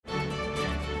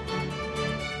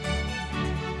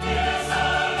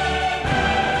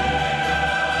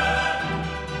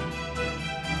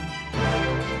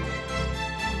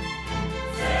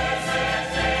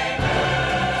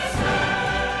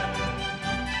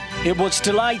It was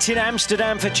delight in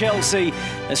Amsterdam for Chelsea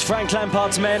as Frank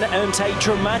Lampard's men earned a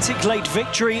dramatic late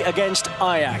victory against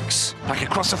Ajax. Back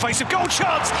across the face of goal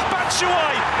chance,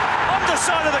 Batshuayi,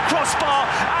 underside of the crossbar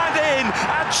and in,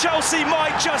 and Chelsea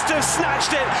might just have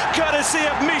snatched it, courtesy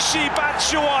of Michy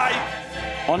Batshuayi.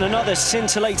 On another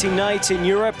scintillating night in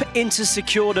Europe, Inter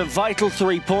secured a vital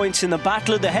 3 points in the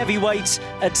battle of the heavyweights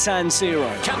at San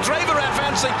Siro. Candreva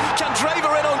advancing,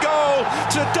 Candreva in on goal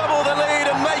to double the lead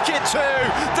and make it 2.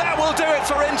 That will do it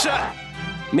for Inter.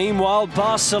 Meanwhile,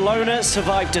 Barcelona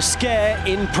survived a scare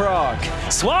in Prague.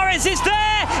 Suarez is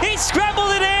there! He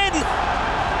scrambled it in!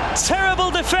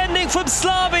 Terrible defending from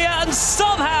Slavia, and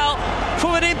somehow,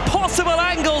 from an impossible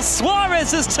angle,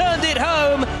 Suarez has turned it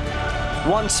home.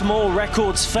 Once more,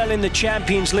 records fell in the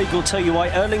Champions League. We'll tell you why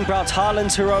Erling Braut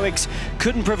Haaland's heroics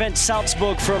couldn't prevent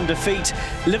Salzburg from defeat.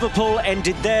 Liverpool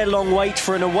ended their long wait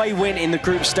for an away win in the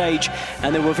group stage,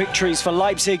 and there were victories for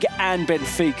Leipzig and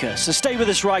Benfica. So stay with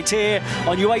us right here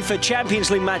on UEFA Champions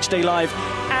League Matchday Live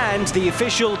and the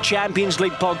official Champions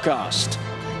League podcast.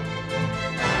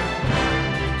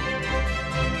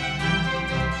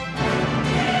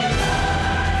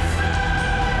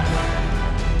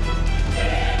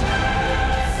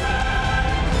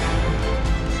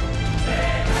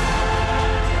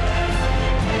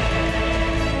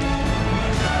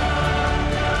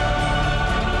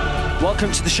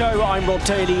 Welcome to the show. I'm Rob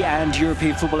Daly, and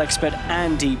European football expert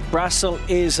Andy Brassel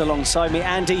is alongside me.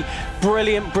 Andy,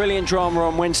 brilliant drama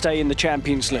on Wednesday in the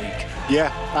Champions League.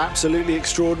 Yeah, absolutely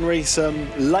extraordinary. Some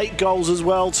late goals as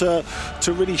well to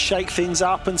really shake things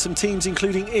up, and some teams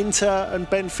including Inter and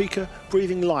Benfica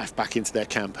breathing life back into their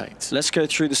campaigns. Let's go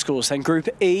through the scores then. Group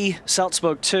E,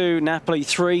 Salzburg 2, Napoli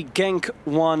 3, Genk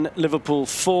 1, Liverpool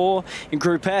 4. In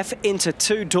Group F, Inter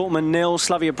 2, Dortmund 0,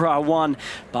 Slavia Praha 1,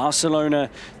 Barcelona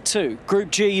 2.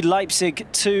 Group G, Leipzig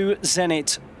 2,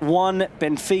 Zenit 1,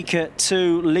 Benfica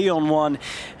 2, Lyon 1,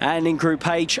 and in Group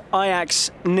H, Ajax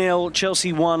 0,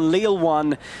 Chelsea 1, Lille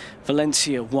 1,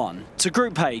 Valencia 1. To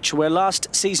Group H, where last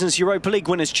season's Europa League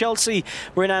winners Chelsea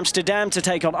were in Amsterdam to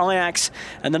take on Ajax,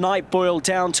 and the night boiled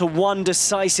down to one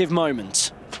decisive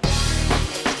moment.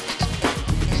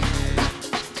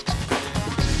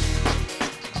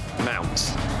 Mount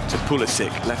to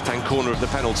Pulisic, left-hand corner of the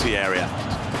penalty area.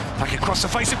 Back across the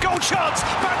face of goal chance,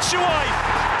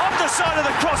 Batshuayi, underside of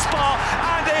the crossbar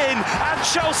and in, and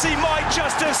Chelsea might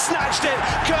just have snatched it,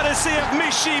 courtesy of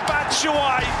Michy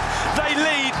Batshuayi. They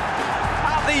lead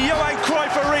at the Johan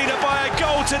Cruyff Arena by a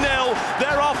goal to 0.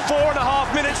 There are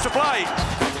 4.5 minutes to play.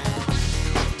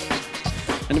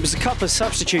 And it was a couple of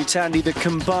substitutes, Andy, that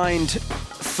combined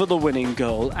for the winning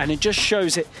goal, and it just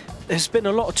shows it. There's been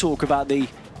a lot of talk about the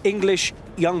English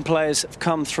young players that have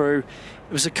come through.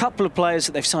 It was a couple of players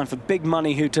that they've signed for big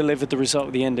money who delivered the result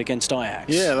at the end against Ajax.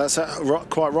 Yeah, that's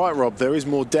quite right, Rob. There is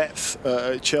more depth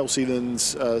at Chelsea than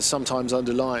sometimes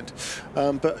underlined.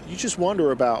 But you just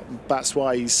wonder about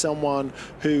Batshuayi. He's someone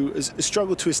who has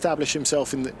struggled to establish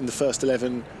himself in the first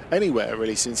 11 anywhere,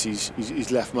 really, since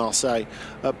he's left Marseille.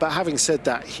 But having said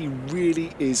that, he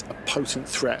really is a potent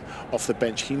threat off the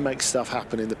bench. He makes stuff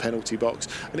happen in the penalty box.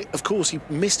 And of course, he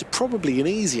missed probably an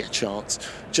easier chance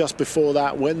just before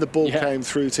that when the ball came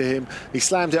through to him. He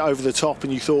slammed it over the top,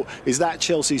 and you thought, is that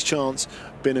Chelsea's chance?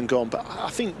 Been and gone. But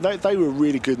I think they were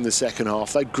really good in the second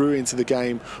half. They grew into the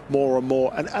game more and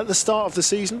more, and at the start of the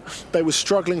season they were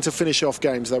struggling to finish off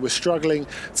games. They were struggling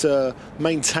to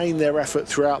maintain their effort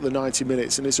throughout the 90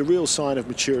 minutes, and it's a real sign of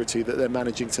maturity that they're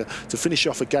managing to finish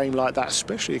off a game like that,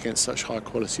 especially against such high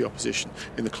quality opposition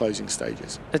in the closing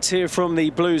stages. Let's hear from the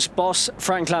Blues boss,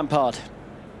 Frank Lampard.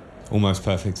 Almost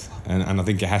perfect, and I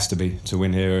think it has to be to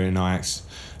win here in Ajax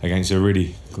against a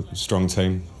really strong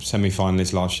team.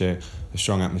 Semi-finalists last year, a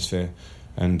strong atmosphere,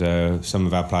 and some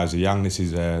of our players are young. This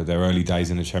is their early days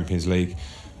in the Champions League,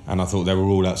 and I thought they were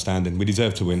all outstanding. We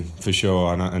deserve to win for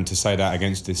sure, and to say that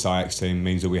against this Ajax team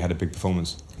means that we had a big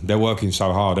performance. They're working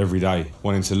so hard every day,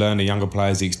 wanting to learn. The younger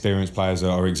players, the experienced players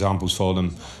are examples for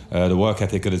them. The work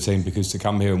ethic of the team, because to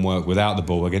come here and work without the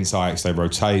ball against Ajax, they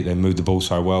rotate, they move the ball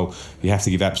so well. You have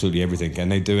to give absolutely everything,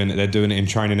 and they're doing it in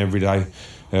training every day.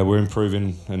 We're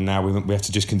improving, and now we have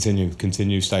to just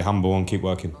continue, stay humble and keep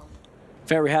working.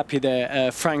 Very happy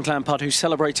there, Frank Lampard, who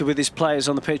celebrated with his players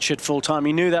on the pitch at full time.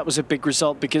 He knew that was a big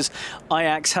result because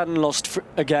Ajax hadn't lost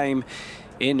a game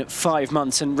in 5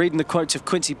 months. And reading the quotes of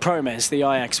Quincy Promes, the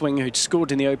Ajax winger who'd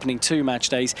scored in the opening 2 match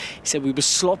days, he said, "We were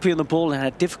sloppy on the ball and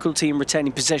had difficulty in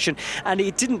retaining possession." And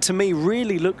it didn't, to me,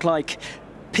 really look like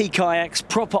peak Ajax,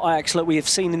 proper Ajax like we have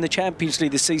seen in the Champions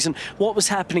League this season. What was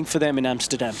happening for them in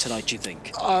Amsterdam tonight, do you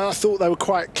think? I thought they were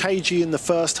quite cagey in the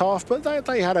first half, but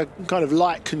they had a kind of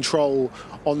light control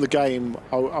on the game,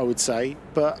 I would say.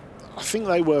 But I think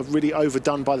they were really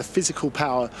overdone by the physical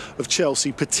power of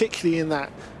Chelsea, particularly in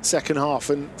that second half.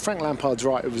 And Frank Lampard's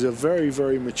right, it was a very,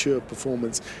 very mature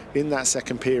performance in that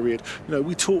second period. You know,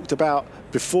 we talked about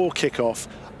before kick-off,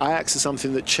 Ajax is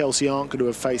something that Chelsea aren't going to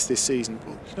have faced this season.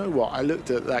 Well, you know what? I looked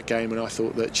at that game and I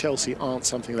thought that Chelsea aren't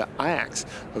something that Ajax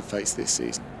have faced this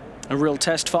season. A real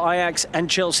test for Ajax, and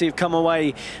Chelsea have come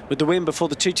away with the win before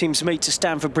the two teams meet to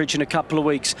Stamford Bridge in a couple of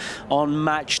weeks on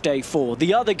match day 4.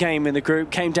 The other game in the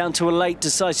group came down to a late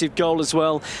decisive goal as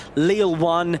well. Lille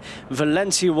won,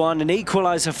 Valencia won, an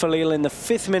equaliser for Lille in the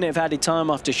 5th minute of added time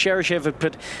after Cheryshev had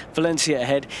put Valencia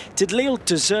ahead. Did Lille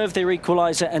deserve their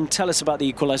equaliser? And tell us about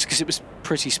the equaliser, because it was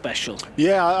pretty special.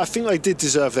 Yeah, I think they did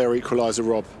deserve their equaliser,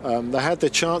 Rob. They had their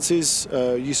chances.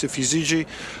 Yusuf Yuzuji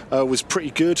was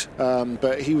pretty good,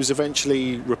 but he was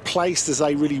eventually replaced as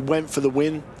they really went for the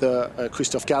win that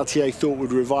Christophe Galtier thought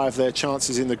would revive their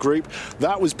chances in the group.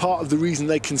 That was part of the reason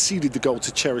they conceded the goal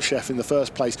to Cheryshev in the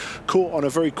first place. Caught on a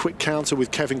very quick counter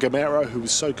with Kevin Gamero, who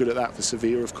was so good at that for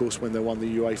Sevilla, of course, when they won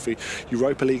the UEFA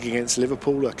Europa League against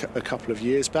Liverpool a couple of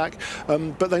years back.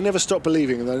 But they never stopped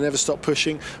believing and they never stopped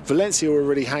pushing. Valencia were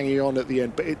really hanging on at the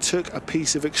end, but it took a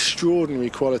piece of extraordinary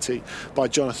quality by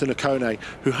Jonathan Okone,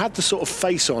 who had the sort of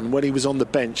face on when he was on the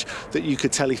bench that you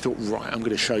could tell he thought, right, I'm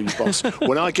going to show you, boss.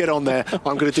 When I get on there,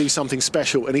 I'm going to do something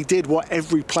special. And he did what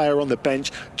every player on the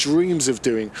bench dreams of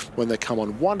doing when they come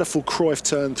on. Wonderful Cruyff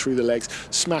turn through the legs,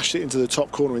 smashed it into the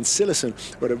top corner, and Silerson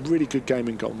had a really good game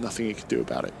in goal. Nothing he could do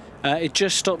about it. It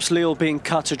just stops Lille being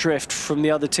cut adrift from the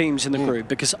other teams in the group,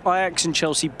 because Ajax and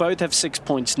Chelsea both have 6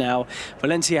 points now.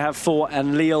 Valencia have 4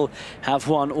 and Lille have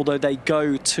 1, although they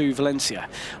go to Valencia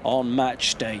on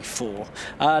match day 4.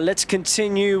 Let's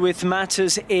continue with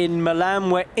matters in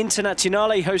Milan, where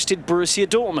Internazionale hosted Borussia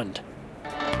Dortmund.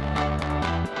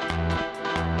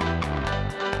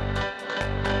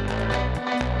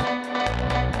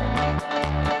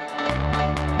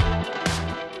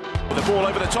 Ball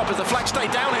over the top as the flag stay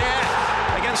down here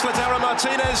against Lautaro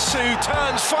Martinez, who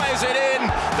turns, fires it in,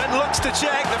 then looks to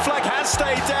check. The flag has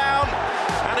stayed down,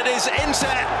 and it is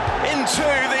Inter into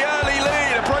the early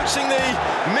lead, approaching the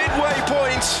midway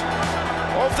point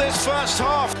of this first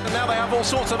half. And now they have all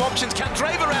sorts of options.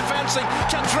 Candreva advancing,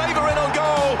 Candreva in on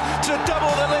goal to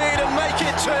double the lead and make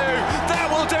it 2. That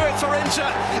will do it for Inter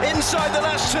inside the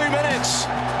last 2 minutes.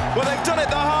 Well, they've done it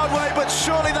the hard way, but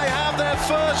surely they have their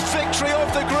first victory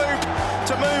of the group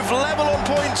to move level on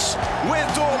points with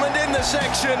Dortmund in the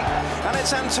section. And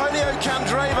it's Antonio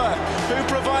Candreva who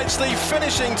provides the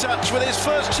finishing touch with his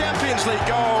first Champions League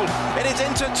goal. It is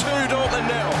Inter 2, Dortmund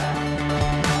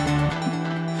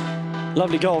 0.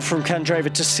 Lovely goal from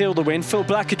Candreva to seal the win. Phil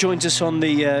Blacker joins us on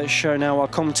the show now, our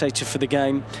commentator for the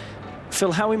game.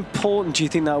 Phil, how important do you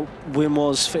think that win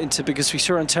was for Inter? Because we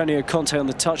saw Antonio Conte on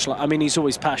the touchline. I mean, he's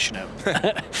always passionate.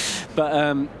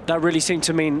 But that really seemed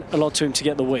to mean a lot to him to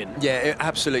get the win. Yeah,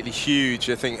 absolutely huge,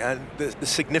 I think. And the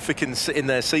significance in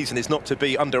their season is not to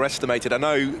be underestimated. I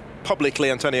know publicly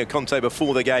Antonio Conte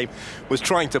before the game was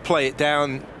trying to play it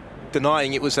down,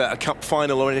 denying it was a cup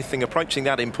final or anything approaching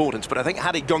that importance. But I think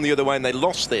had it gone the other way and they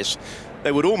lost this,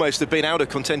 they would almost have been out of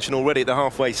contention already at the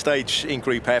halfway stage in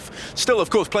Group F. Still, of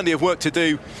course, plenty of work to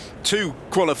do to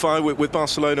qualify with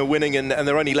Barcelona winning, and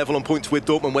they're only level on points with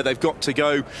Dortmund, where they've got to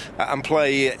go and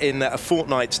play in a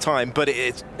fortnight's time. But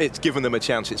it's given them a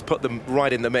chance. It's put them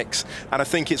right in the mix. And I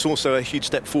think it's also a huge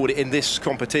step forward in this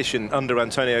competition under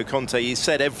Antonio Conte. He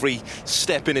said every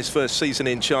step in his first season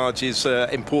in charge is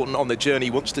important on the journey.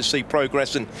 He wants to see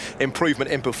progress and improvement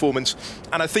in performance.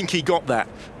 And I think he got that.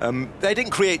 They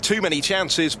didn't create too many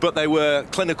chances, but they were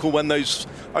clinical when those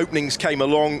openings came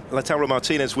along. Lautaro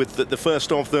Martinez with the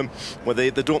first of them, where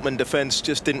the Dortmund defence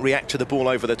just didn't react to the ball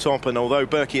over the top. And although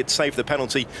Berkey had saved the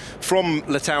penalty from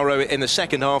Lautaro in the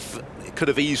second half, it could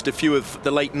have eased a few of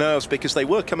the late nerves, because they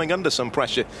were coming under some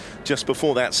pressure just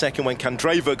before that second, when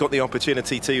Candreva got the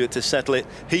opportunity to settle it.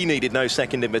 He needed no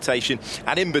second invitation,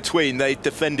 and in between they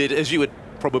defended as you would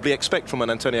probably expect from an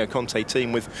Antonio Conte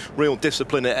team, with real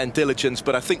discipline and diligence.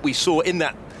 But I think we saw in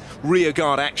that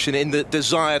rearguard action, in the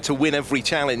desire to win every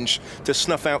challenge, to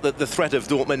snuff out the threat of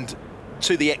Dortmund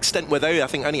to the extent where they, I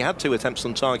think, only had 2 attempts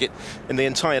on target in the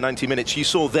entire 90 minutes. You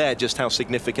saw there just how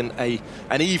significant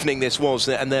an evening this was,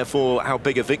 and therefore how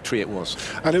big a victory it was.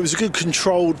 And it was a good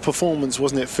controlled performance,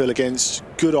 wasn't it, Phil, against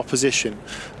good opposition.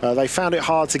 They found it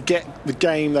hard to get the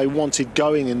game they wanted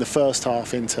going in the first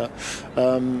half. Inter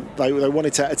they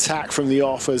wanted to attack from the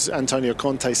off, as Antonio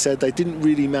Conte said. They didn't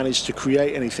really manage to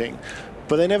create anything,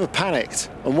 but they never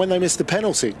panicked. And when they missed the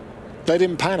penalty, they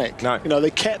didn't panic. No. You know, they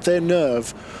kept their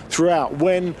nerve throughout.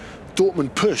 When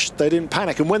Dortmund pushed, they didn't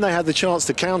panic. And when they had the chance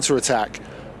to counter-attack,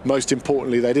 most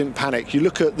importantly, they didn't panic. You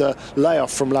look at the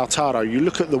layoff from Lautaro, you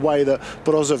look at the way that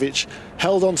Brozovic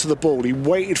held onto the ball, he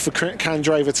waited for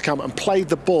Candreva to come and played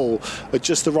the ball at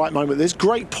just the right moment. There's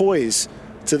great poise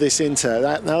to this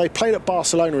Inter. Now, they played at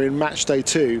Barcelona in Matchday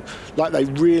 2 like they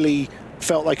really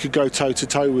felt they could go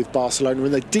toe-to-toe with Barcelona,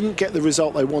 and they didn't get the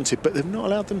result they wanted, but they've not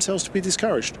allowed themselves to be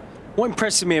discouraged. What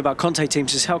impresses me about Conte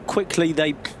teams is how quickly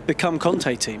they become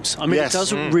Conte teams. I mean, Yes. It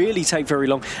doesn't really take very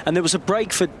long. And there was a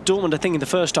break for Dortmund, I think, in the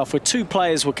first half where 2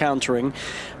 players were countering.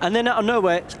 And then out of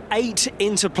nowhere, 8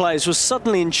 Inter players were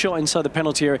suddenly shot inside the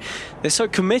penalty area. They're so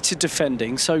committed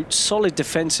defending, so solid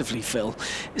defensively, Phil.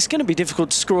 It's going to be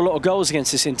difficult to score a lot of goals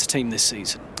against this Inter team this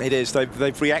season. It is.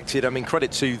 They've reacted. I mean,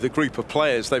 credit to the group of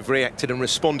players. They've reacted and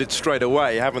responded straight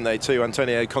away, haven't they, to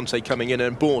Antonio Conte coming in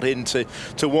and bought into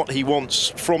what he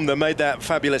wants from them. Made that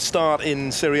fabulous start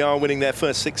in Serie A, winning their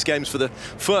first 6 games for the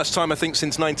first time, I think,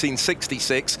 since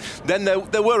 1966. Then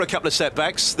there were a couple of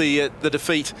setbacks. The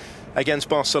defeat against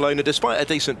Barcelona, despite a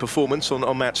decent performance on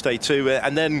Matchday 2,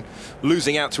 and then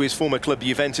losing out to his former club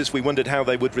Juventus. We wondered how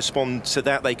they would respond to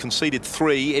that. They conceded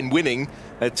 3 in winning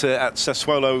at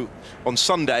Sassuolo on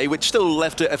Sunday, which still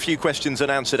left a few questions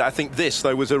unanswered. I think this,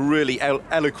 though, was a really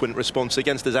eloquent response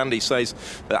against, as Andy says,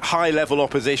 high-level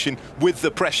opposition with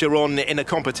the pressure on in a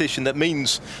competition that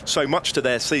means so much to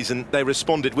their season. They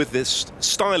responded with this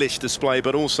stylish display,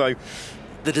 but also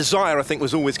the desire, I think,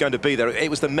 was always going to be there.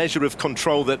 It was the measure of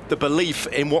control, that the belief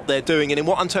in what they're doing and in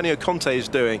what Antonio Conte is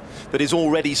doing that is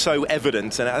already so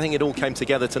evident. And I think it all came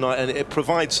together tonight, and it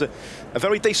provides a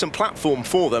very decent platform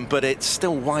for them, but it's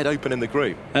still wide open in the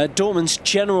group. Dortmund's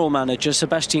general manager,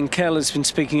 Sebastian Kehl, has been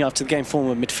speaking after the game,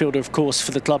 former midfielder, of course, for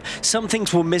the club. Some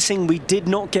things were missing. We did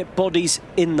not get bodies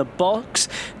in the box.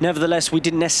 Nevertheless, we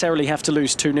didn't necessarily have to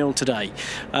lose 2-0 today.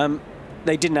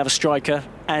 They didn't have a striker,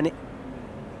 and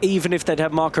even if they'd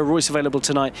had Marco Reus available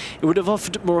tonight, it would have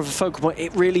offered more of a focal point.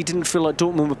 It really didn't feel like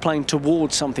Dortmund were playing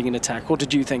towards something in attack. What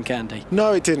did you think, Andy?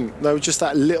 No, it didn't. They were just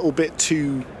that little bit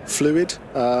too fluid.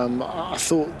 I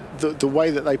thought the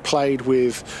way that they played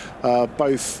with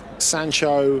both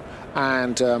Sancho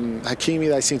and Hakimi,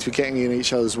 they seemed to be getting in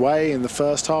each other's way in the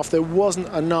first half. There wasn't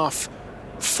enough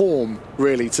form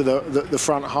really to the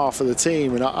front half of the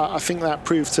team, and I think that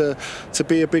proved to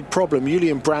be a big problem.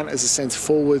 Julian Brandt as a centre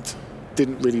forward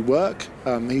didn't really work.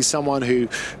 He's someone who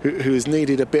has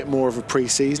needed a bit more of a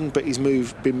pre-season, but he's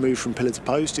been moved from pillar to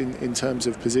post in terms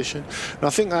of position. And I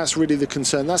think that's really the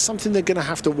concern. That's something they're going to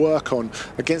have to work on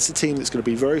against a team that's going to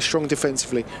be very strong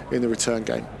defensively in the return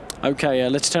game. OK,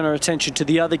 let's turn our attention to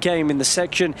the other game in the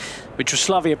section, which was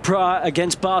Slavia Prague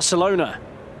against Barcelona.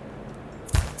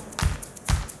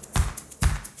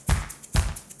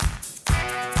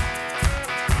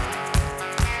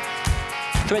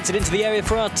 Threads it into the area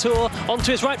for Artur, onto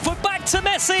his right foot, back to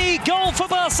Messi, goal for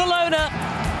Barcelona.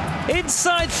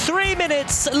 Inside 3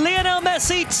 minutes, Lionel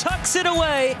Messi tucks it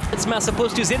away. It's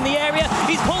Massapustu's in the area,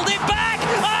 he's pulled it back,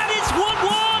 and it's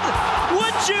 1-1!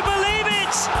 Would you believe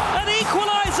it? An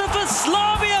equaliser for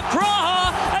Slavia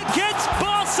Prague against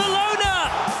Barcelona.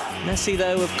 Messi,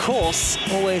 though, of course,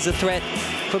 always a threat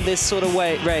from this sort of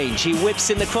range. He whips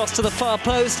in the cross to the far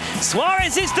post,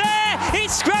 Suarez is there, he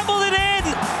scrambled it in!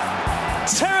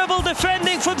 Terrible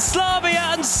defending from Slavia,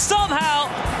 and somehow,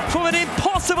 from an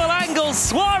impossible angle,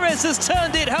 Suarez has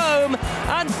turned it home,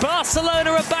 and Barcelona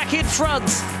are back in front.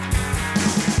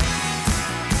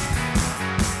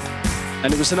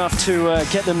 And it was enough to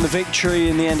get them the victory.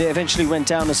 In the end, it eventually went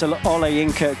down as an Ole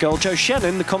Inca goal. Joe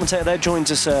Shannon, the commentator there,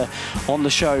 joins us on the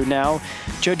show now.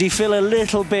 Joe, do you feel a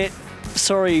little bit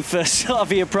sorry for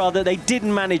Slavia Prague that they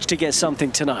didn't manage to get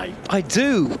something tonight? I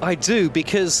do,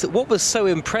 because what was so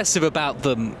impressive about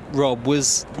them, Rob,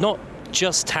 was not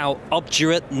just how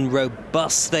obdurate and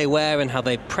robust they were and how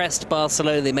they pressed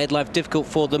Barcelona, they made life difficult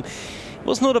for them. It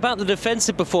was not about the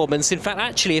defensive performance. In fact,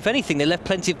 actually, if anything, they left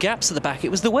plenty of gaps at the back. It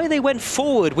was the way they went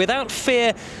forward without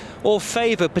fear or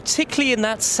favour, particularly in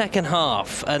that second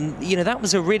half. And, you know, that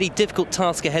was a really difficult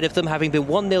task ahead of them, having been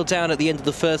 1-0 down at the end of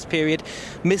the first period.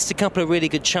 Missed a couple of really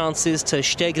good chances. Ter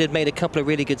Stegen had made a couple of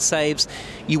really good saves.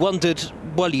 You wondered,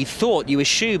 well, you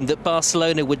assumed that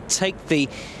Barcelona would take the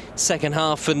second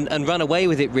half and run away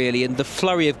with it, really, and the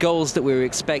flurry of goals that we were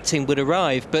expecting would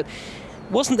arrive. But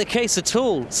wasn't the case at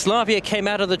all. Slavia came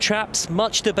out of the traps,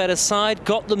 much the better side,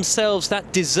 got themselves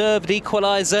that deserved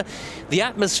equaliser. The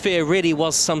atmosphere really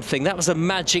was something. That was a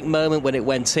magic moment when it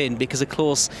went in, because, of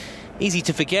course, easy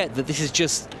to forget that this is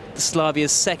just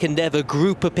Slavia's second ever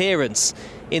group appearance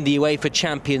in the UEFA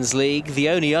Champions League. The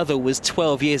only other was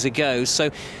 12 years ago. So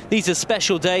these are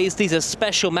special days, these are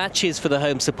special matches for the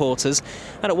home supporters.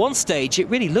 And at one stage, it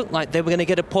really looked like they were going to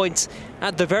get a point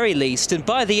at the very least. And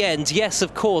by the end, yes,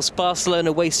 of course,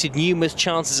 Barcelona wasted numerous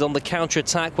chances on the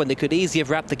counter-attack when they could easily have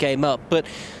wrapped the game up. But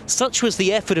such was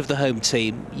the effort of the home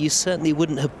team, you certainly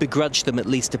wouldn't have begrudged them at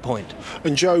least a point.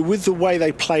 And Joe, with the way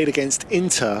they played against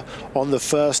Inter on the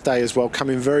first day as well,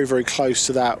 coming very, very close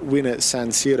to that win at San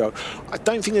Siro, I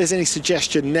don't think there's any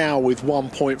suggestion now with 1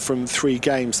 point from 3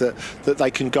 games that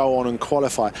they can go on and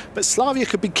qualify. But Slavia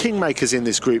could be kingmakers in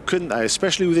this group, couldn't they?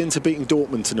 Especially with Inter beating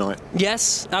Dortmund tonight.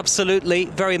 Yes, absolutely,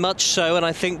 very much so. And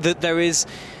I think that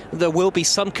there will be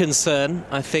some concern,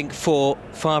 I think, for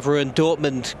Favre and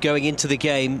Dortmund going into the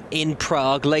game in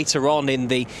Prague later on in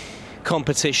the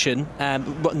competition,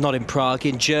 not in Prague,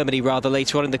 in Germany rather,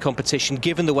 later on in the competition,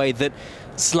 given the way that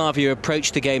Slavia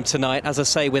approached the game tonight, as I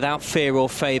say, without fear or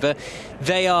favour.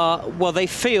 They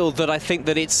feel that I think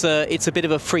that it's a bit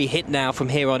of a free hit now from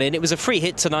here on in. It was a free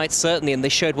hit tonight, certainly, and they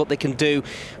showed what they can do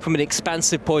from an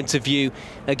expansive point of view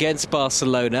against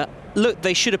Barcelona. Look,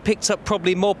 they should have picked up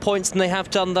probably more points than they have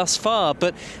done thus far,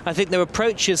 but I think their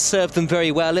approach has served them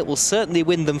very well. It will certainly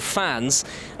win them fans,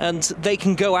 and they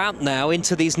can go out now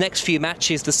into these next few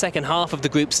matches, the second half of the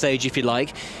group stage, if you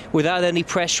like, without any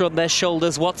pressure on their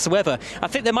shoulders whatsoever. I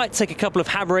think they might take a couple of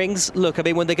hammerings. Look, I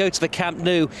mean, when they go to the Camp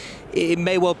Nou, it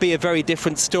may well be a very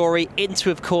different story.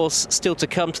 Inter, of course, still to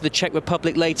come to the Czech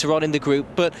Republic later on in the group,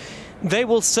 but they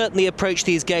will certainly approach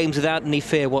these games without any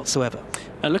fear whatsoever.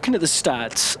 Looking at the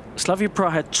stats, Slavia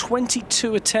Prague had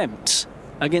 22 attempts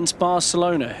against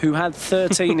Barcelona, who had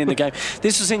 13 in the game.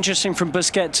 This was interesting from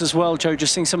Busquets as well, Joe,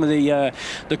 just seeing some of the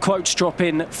quotes drop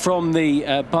in from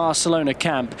the Barcelona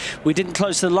camp. We didn't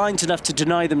close the lines enough to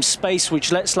deny them space,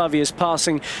 which let Slavia's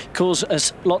passing cause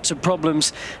us lots of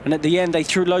problems. And at the end, they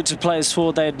threw loads of players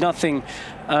forward. They had nothing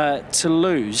to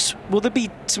lose. Will there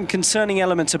be some concerning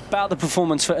elements about the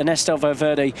performance for Ernesto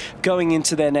Valverde going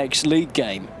into their next league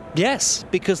game? Yes,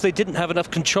 because they didn't have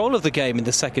enough control of the game in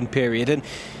the second period. And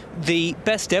the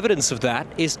best evidence of that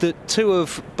is that 2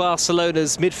 of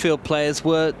Barcelona's midfield players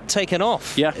were taken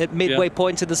off at midway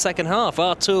point in the second half.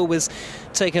 Artur was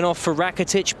taken off for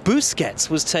Rakitic. Busquets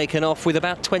was taken off with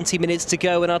about 20 minutes to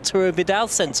go and Arturo Vidal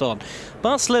sent on.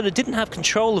 Barcelona didn't have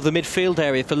control of the midfield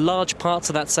area for large parts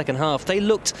of that second half. They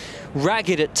looked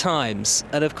ragged at times,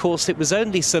 and of course it was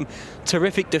only some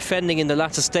terrific defending in the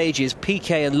latter stages.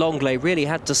 Piqué and Longley really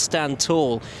had to stand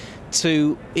tall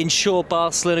to ensure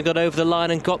Barcelona got over the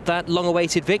line and got that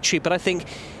long-awaited victory. But I think,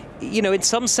 you know, in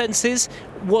some senses,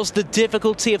 was the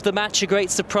difficulty of the match a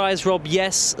great surprise, Rob?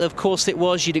 Yes, of course it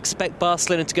was. You'd expect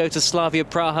Barcelona to go to Slavia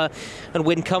Praha and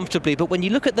win comfortably. But when you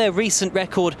look at their recent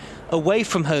record away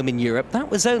from home in Europe, that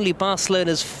was only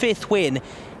Barcelona's 5th win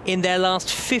in their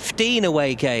last 15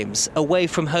 away games away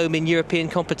from home in European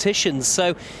competitions.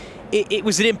 So it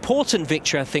was an important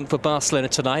victory, I think, for Barcelona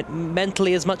tonight,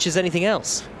 mentally as much as anything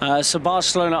else. So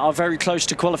Barcelona are very close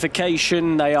to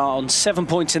qualification. They are on 7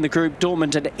 points in the group.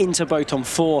 Dortmund and Inter both on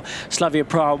 4. Slavia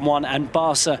Praha on 1. And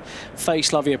Barca face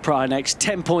Slavia Praha next.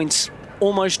 10 points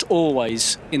almost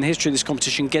always in the history of this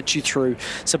competition gets you through.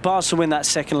 So Barca win that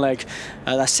second leg,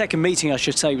 that second meeting, I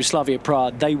should say, with Slavia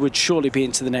Praha. They would surely be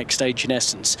into the next stage in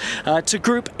essence. To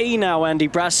Group E now, Andy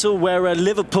Brassel, where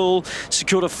Liverpool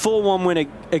secured a 4-1 win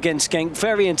against Genk.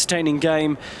 Very entertaining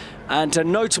game. And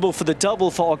notable for the double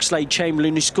for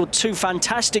Oxlade-Chamberlain, who scored 2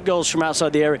 fantastic goals from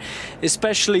outside the area,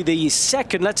 especially the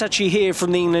second. Let's actually hear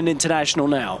from the England international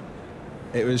now.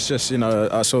 It was just, you know,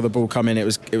 I saw the ball come in. It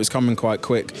was coming quite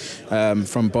quick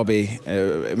from Bobby,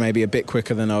 maybe a bit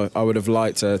quicker than I would have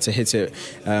liked to hit it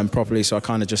properly. So I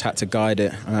kind of just had to guide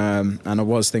it. And I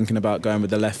was thinking about going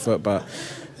with the left foot, but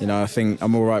you know, I think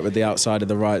I'm all right with the outside of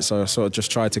the right. So I sort of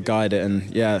just tried to guide it. And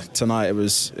yeah, tonight it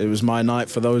was my night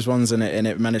for those ones, and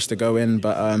it managed to go in.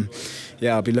 But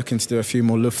yeah, I'll be looking to do a few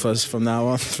more luffers from now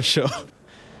on for sure.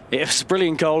 It was a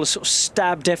brilliant goal, a sort of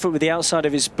stabbed effort with the outside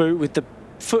of his boot with the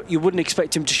foot you wouldn't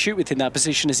expect him to shoot with in that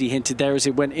position, as he hinted there, as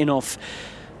it went in off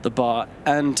the bar.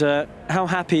 And how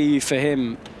happy are you for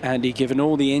him, Andy, given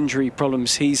all the injury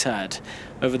problems he's had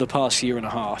over the past year and a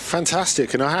half?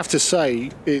 Fantastic, and I have to say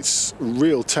it's a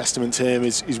real testament to him,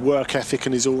 his work ethic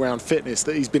and his all-round fitness,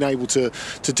 that he's been able to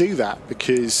do that,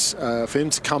 because for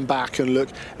him to come back and look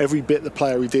every bit the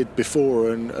player he did before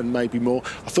and maybe more.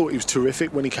 I thought he was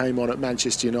terrific when he came on at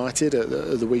Manchester United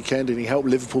at the weekend, and he helped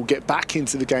Liverpool get back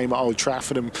into the game at Old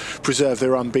Trafford and preserve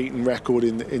their unbeaten record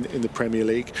in the Premier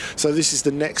League. So this is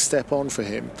the next step on for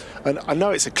him, and I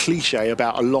know it's a cliche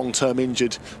about a long-term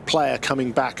injured player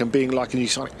coming back and being like a new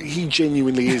signing. He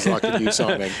genuinely is like a new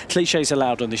signing. Clichés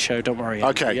allowed on this show, don't worry.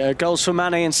 Okay. Goals for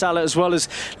Mane and Salah as well as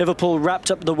Liverpool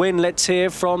wrapped up the win. Let's hear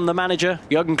from the manager,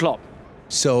 Jurgen Klopp.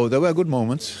 So there were good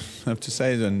moments, I have to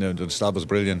say, and the start was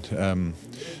brilliant.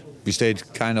 We stayed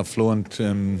kind of fluent,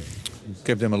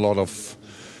 gave them a lot of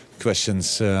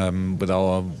questions with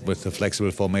the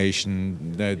flexible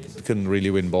formation. They couldn't really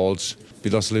win balls. We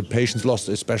lost a little patience, lost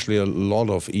especially a lot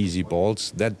of easy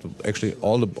balls. That actually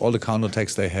all the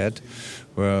counter-attacks they had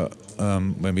were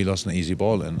when we lost an easy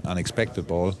ball, an unexpected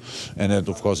ball, and that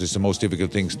of course is the most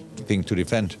difficult thing to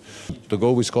defend. The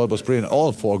goal we scored was brilliant.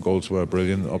 All 4 goals were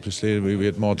brilliant. Obviously, we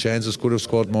had more chances, could have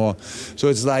scored more. So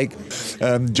it's like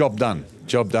job done.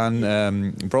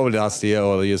 Probably last year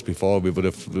or the years before we would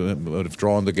have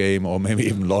drawn the game or maybe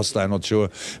even lost. I'm not sure,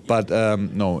 but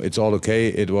no, it's all okay.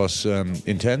 It was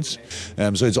intense,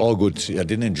 so it's all good. I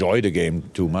didn't enjoy the game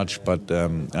too much, but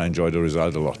I enjoyed the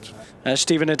result a lot.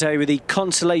 Stephen Ade with the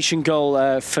consolation goal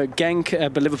for Genk,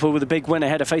 but Liverpool with a big win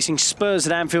ahead of facing Spurs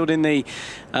at Anfield in the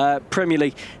Premier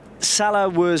League. Salah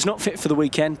was not fit for the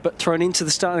weekend, but thrown into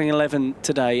the starting 11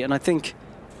 today, and I think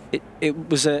it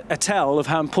was a tell of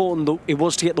how important it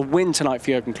was to get the win tonight for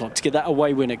Jurgen Klopp, to get that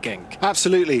away win at Genk.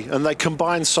 Absolutely, and they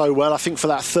combined so well. I think for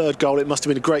that third goal, it must have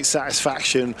been a great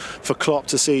satisfaction for Klopp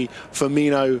to see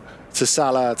Firmino to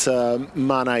Salah to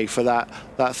Mane for that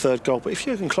third goal. But if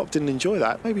Jurgen Klopp didn't enjoy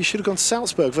that, maybe he should have gone to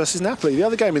Salzburg versus Napoli, the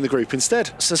other game in the group,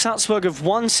 instead. So Salzburg have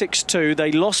won 6-2,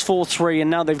 they lost 4-3, and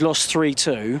now they've lost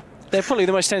 3-2. They're probably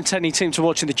the most entertaining team to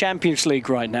watch in the Champions League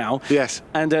right now. Yes.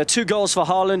 And 2 goals for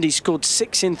Haaland. He scored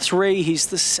 6 in 3. He's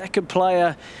the second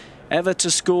player ever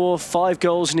to score 5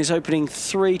 goals in his opening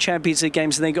 3 Champions League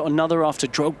games, and they got another after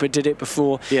Drogba did it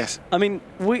before. Yes. I mean,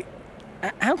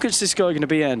 how good's this guy going to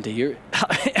be, Andy?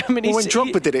 When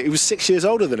Drogba did it, he was 6 years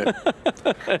older than him.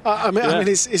 I mean,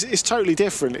 it's totally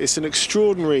different. It's an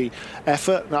extraordinary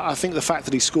effort. Now, I think the fact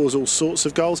that he scores all sorts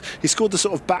of goals, he scored the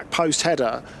sort of back post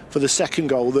header for the second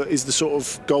goal that is the sort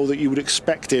of goal that you would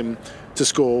expect him to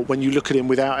score when you look at him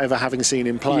without ever having seen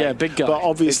him play. Yeah, big guy. But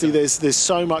obviously there's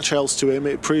so much else to him.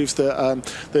 It proves that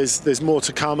there's more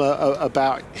to come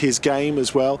about his game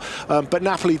as well. But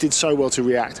Napoli did so well to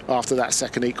react after that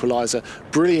second equaliser.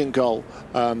 Brilliant goal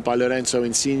by Lorenzo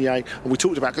Insigne. And we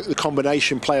talked about the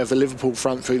combination play of the Liverpool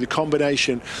front three. The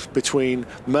combination between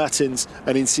Mertens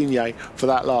and Insigne for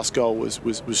that last goal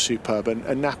was superb.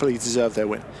 And Napoli deserved their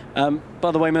win. By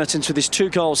the way, Mertens with his 2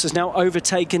 goals has now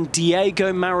overtaken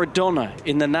Diego Maradona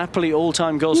in the Napoli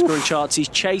all-time goal-scoring charts. He's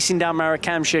chasing down Marek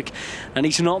Hamšík, and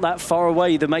he's not that far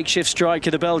away, the makeshift striker,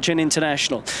 the Belgian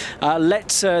international.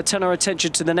 Let's turn our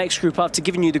attention to the next group after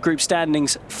giving you the group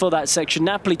standings for that section.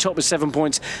 Napoli top with 7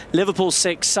 points, Liverpool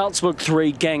 6, Salzburg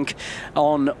 3, Genk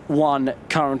on 1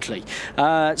 currently.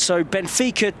 So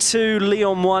Benfica 2,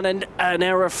 Lyon 1, and an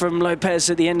error from Lopez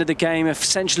at the end of the game,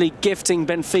 essentially gifting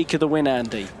Benfica the win,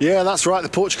 Andy. Yeah, that's right. The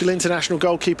Portugal international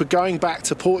goalkeeper going back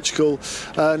to Portugal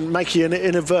and making an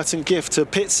inadvertent gift to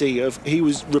Pizzi. He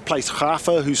was replaced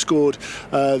Rafa, who scored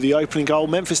the opening goal.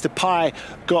 Memphis Depay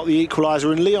got the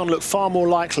equaliser, and Lyon looked far more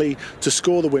likely to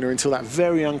score the winner until that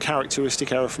very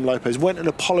uncharacteristic error from Lopez. Went and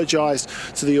apologised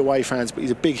to the away fans, but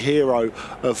he's a big hero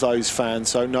of those fans,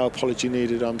 so no apology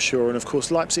needed, I'm sure. And of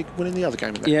course, Leipzig winning the other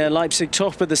game. Yeah, Leipzig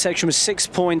top of the section with 6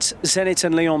 points. Zenit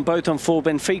and Lyon both on 4,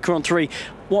 Benfica on 3.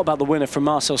 What about the winner from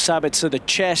Marcel Sabitzer? The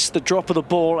chest, the drop of the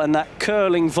ball, and that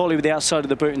curling volley with the outside of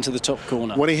the boot into the top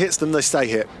corner. When he hits them, they stay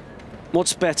hit.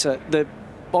 What's better, the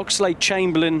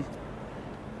Oxlade-Chamberlain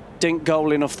dink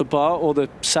goal in off the bar or the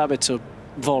Sabitzer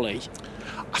volley?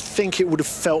 I think it would have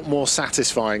felt more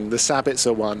satisfying, the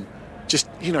Sabitzer one. Just,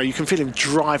 you can feel him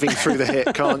driving through the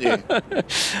hit, can't you?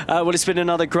 Well, it's been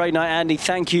another great night, Andy.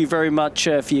 Thank you very much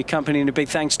for your company, and a big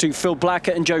thanks to Phil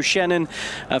Blackett and Joe Shannon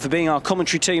for being our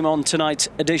commentary team on tonight's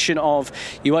edition of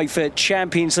UEFA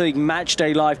Champions League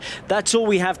Matchday Live. That's all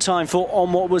we have time for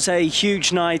on what was a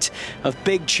huge night of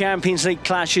big Champions League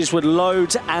clashes with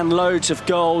loads and loads of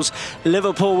goals.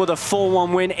 Liverpool with a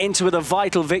 4-1 win, Inter with a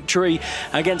vital victory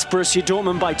against Borussia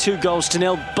Dortmund by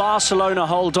 2-0. Barcelona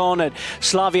hold on at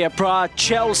Slavia Prague.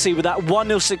 Chelsea with that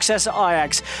 1-0 success at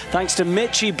Ajax thanks to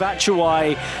Michy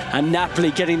Batshuayi, and Napoli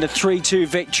getting the 3-2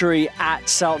 victory at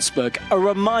Salzburg. A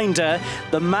reminder,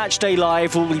 the Matchday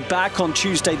Live will be back on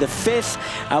Tuesday the 5th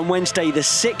and Wednesday the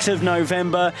 6th of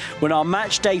November, when our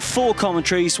Matchday 4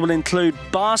 commentaries will include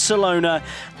Barcelona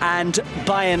and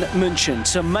Bayern München.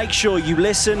 So make sure you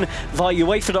listen via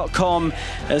UEFA.com,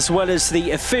 as well as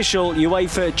the official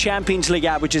UEFA Champions League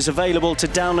app, which is available to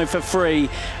download for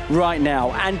free right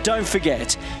now. And don't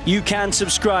forget, you can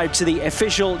subscribe to the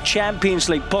official Champions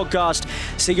League podcast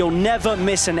so you'll never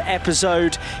miss an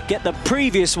episode. Get the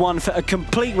previous one for a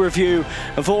complete review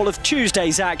of all of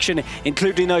Tuesday's action,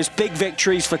 including those big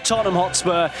victories for Tottenham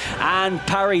Hotspur and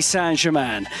Paris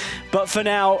Saint-Germain. But for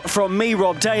now, from me,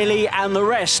 Rob Daly, and the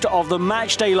rest of the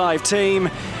Matchday Live team,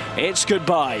 it's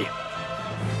goodbye.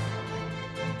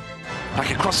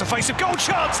 Back across the face of goal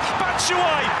chance,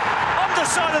 Batshuayi,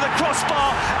 underside of the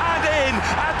crossbar and in,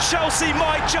 and Chelsea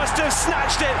might just have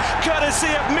snatched it, courtesy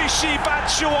of Michy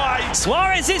Batshuayi.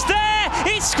 Suarez is there,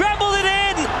 he scrambled it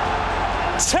in.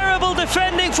 Terrible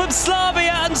defending from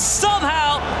Slavia, and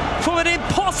somehow, from an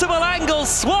impossible angle,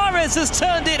 Suarez has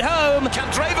turned it home.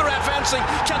 Candreva advancing,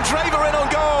 Candreva in on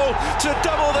goal to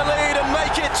double the lead and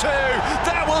make it 2.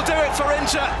 That will do it for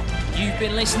Inter. You've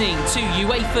been listening to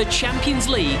UEFA Champions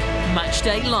League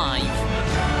Matchday Live.